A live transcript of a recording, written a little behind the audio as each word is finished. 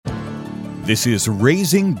This is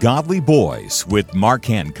Raising Godly Boys with Mark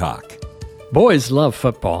Hancock. Boys love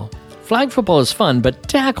football. Flag football is fun, but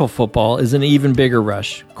tackle football is an even bigger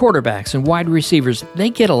rush. Quarterbacks and wide receivers, they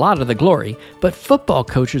get a lot of the glory, but football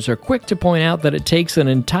coaches are quick to point out that it takes an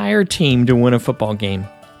entire team to win a football game.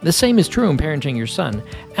 The same is true in parenting your son.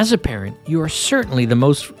 As a parent, you are certainly the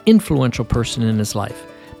most influential person in his life,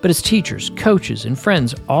 but his teachers, coaches, and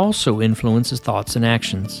friends also influence his thoughts and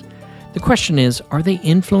actions. The question is, are they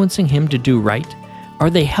influencing him to do right? Are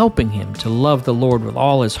they helping him to love the Lord with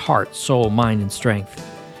all his heart, soul, mind, and strength?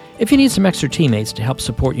 If you need some extra teammates to help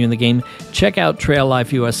support you in the game, check out Trail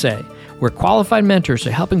Life USA, where qualified mentors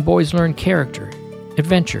are helping boys learn character,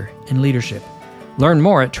 adventure, and leadership. Learn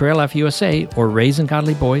more at Trail Life USA or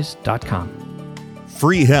RaisingGodlyBoys.com.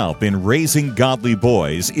 Free help in Raising Godly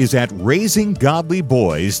Boys is at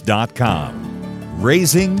RaisingGodlyBoys.com.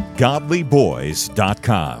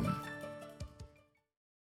 RaisingGodlyBoys.com.